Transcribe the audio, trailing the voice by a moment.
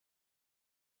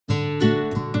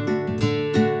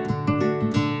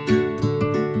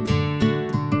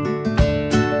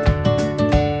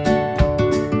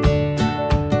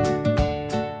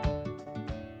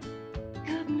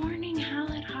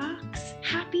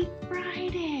Happy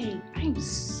Friday! I'm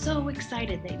so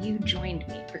excited that you joined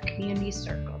me for Community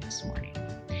Circle this morning.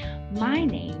 My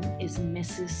name is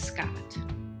Mrs. Scott.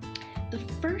 The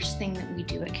first thing that we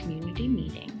do at community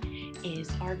meeting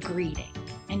is our greeting.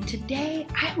 And today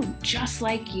I would just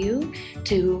like you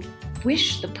to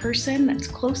wish the person that's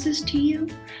closest to you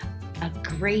a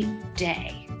great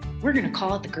day. We're going to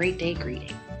call it the Great Day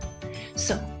Greeting.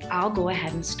 So I'll go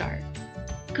ahead and start.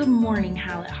 Good morning,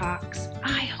 Hallett Hawks.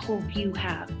 I hope you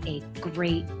have a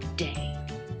great day.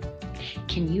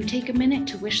 Can you take a minute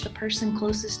to wish the person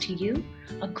closest to you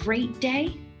a great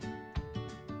day?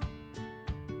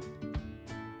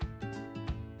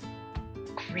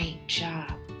 Great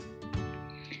job.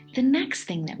 The next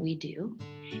thing that we do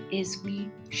is we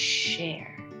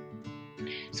share.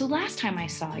 So last time I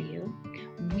saw you,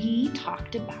 we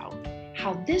talked about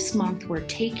how this month we're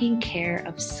taking care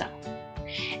of self.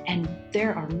 And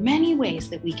there are many ways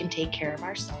that we can take care of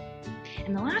ourselves.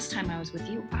 And the last time I was with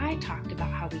you, I talked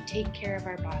about how we take care of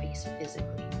our bodies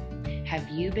physically. Have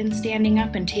you been standing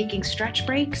up and taking stretch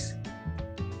breaks?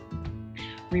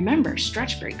 Remember,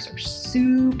 stretch breaks are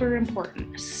super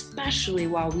important, especially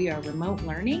while we are remote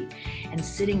learning and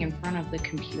sitting in front of the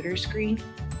computer screen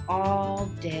all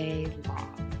day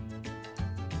long.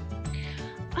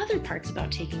 Other parts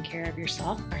about taking care of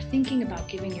yourself are thinking about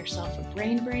giving yourself a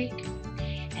brain break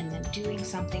and then doing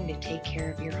something to take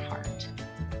care of your heart.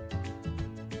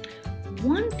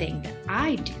 One thing that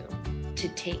I do to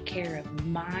take care of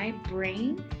my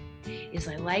brain is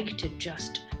I like to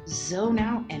just zone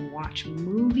out and watch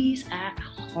movies at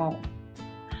home.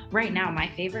 Right now, my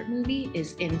favorite movie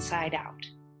is Inside Out.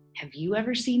 Have you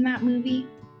ever seen that movie?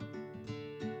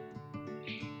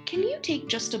 Can you take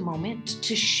just a moment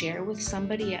to share with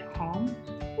somebody at home?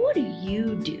 What do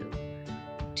you do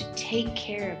to take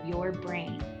care of your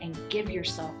brain and give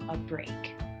yourself a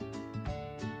break?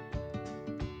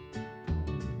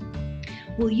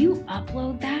 Will you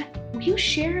upload that? Will you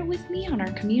share it with me on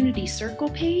our Community Circle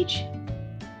page?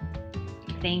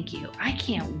 Thank you. I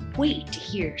can't wait to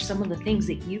hear some of the things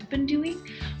that you've been doing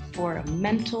for a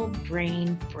mental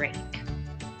brain break.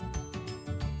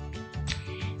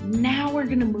 Now we're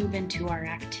going to move into our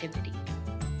activity.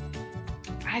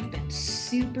 I've been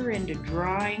super into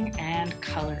drawing and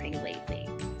coloring lately.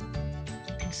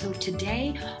 And so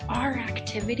today, our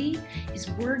activity is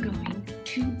we're going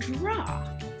to draw.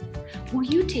 Will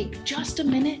you take just a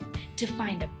minute to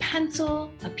find a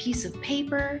pencil, a piece of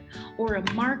paper, or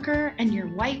a marker and your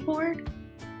whiteboard?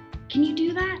 Can you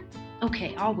do that?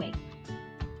 Okay, I'll wait.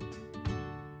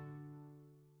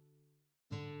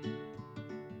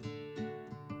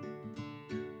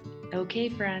 Okay,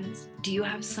 friends, do you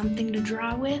have something to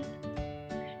draw with?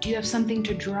 Do you have something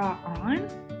to draw on?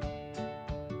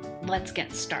 Let's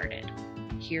get started.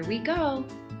 Here we go.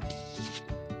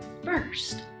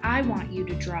 First, I want you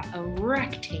to draw a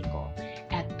rectangle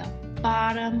at the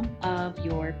bottom of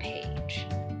your page.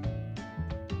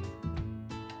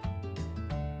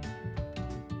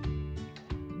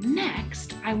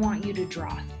 Next, I want you to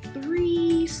draw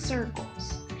 3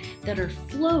 circles that are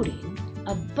floating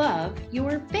above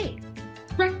your base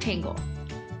rectangle.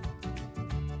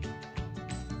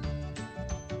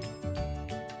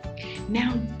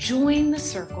 Now join the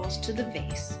circles to the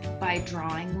vase by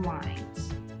drawing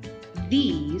lines.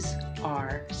 These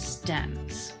are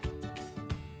stems.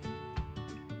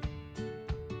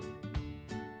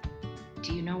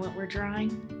 Do you know what we're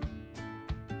drawing?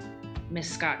 Miss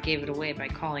Scott gave it away by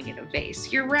calling it a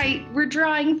vase. You're right, we're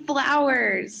drawing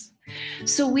flowers.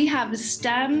 So we have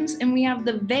stems and we have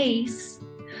the vase,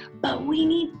 but we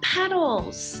need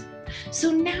petals.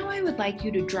 So now I would like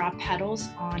you to draw petals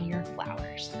on your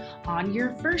flowers. On your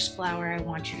first flower, I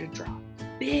want you to draw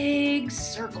big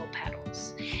circle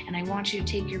petals. And I want you to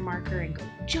take your marker and go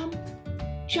jump,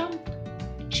 jump,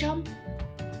 jump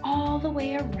all the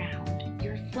way around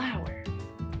your flower.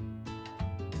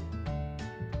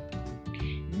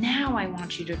 Now I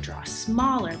want you to draw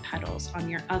smaller petals on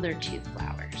your other 2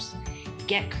 flowers.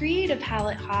 Get creative,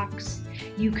 Hallett Hawks.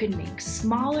 You can make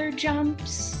smaller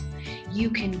jumps. You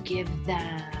can give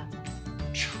them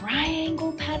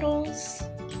triangle petals.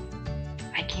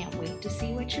 I can't wait to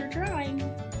see what you're drawing.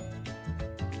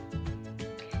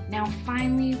 Now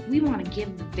finally, we want to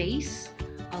give the vase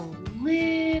a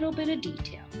little bit of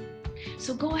detail.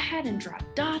 So go ahead and draw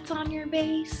dots on your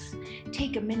vase.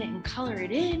 Take a minute and color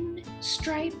it in,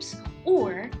 stripes,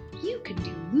 or you can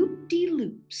do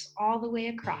loop-de-loops all the way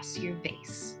across your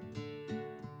vase.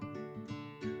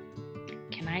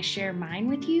 Can I share mine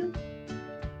with you?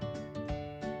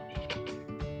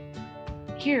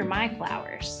 Here are my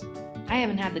flowers. I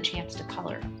haven't had the chance to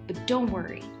color them, but don't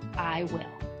worry, I will.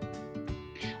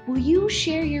 Will you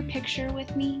share your picture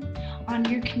with me on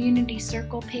your Community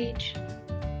Circle page?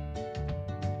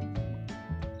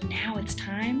 Now it's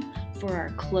time for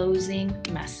our closing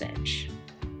message.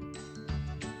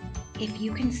 If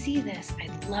you can see this,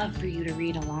 I'd love for you to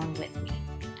read along with me.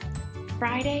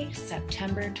 Friday,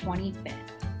 September 25th,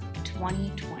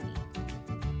 2020.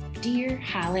 Dear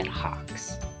Hallett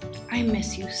Hawks, I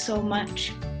miss you so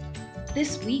much.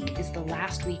 This week is the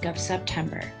last week of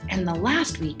September and the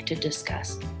last week to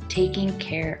discuss taking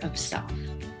care of self.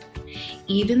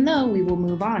 Even though we will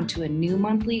move on to a new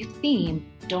monthly theme,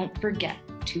 don't forget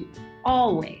to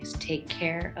always take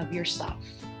care of yourself.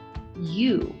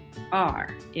 You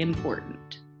are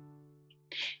important.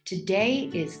 Today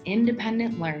is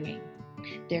independent learning.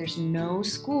 There's no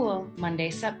school Monday,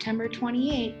 September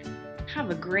 28th. Have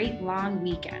a great long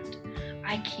weekend.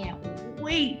 I can't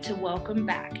wait to welcome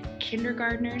back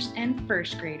kindergartners and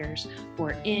first graders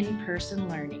for in-person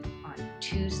learning on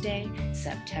Tuesday,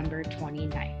 September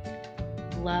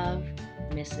 29th. Love,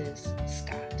 Mrs.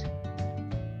 Scott.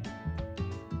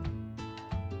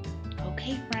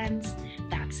 Okay, friends,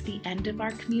 that's the end of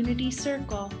our Community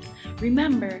Circle.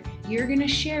 Remember, you're going to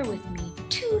share with me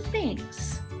 2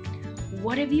 things.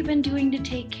 What have you been doing to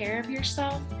take care of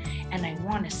yourself? And I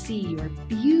want to see your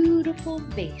beautiful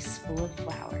vase full of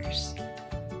flowers.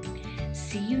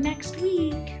 See you next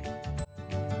week.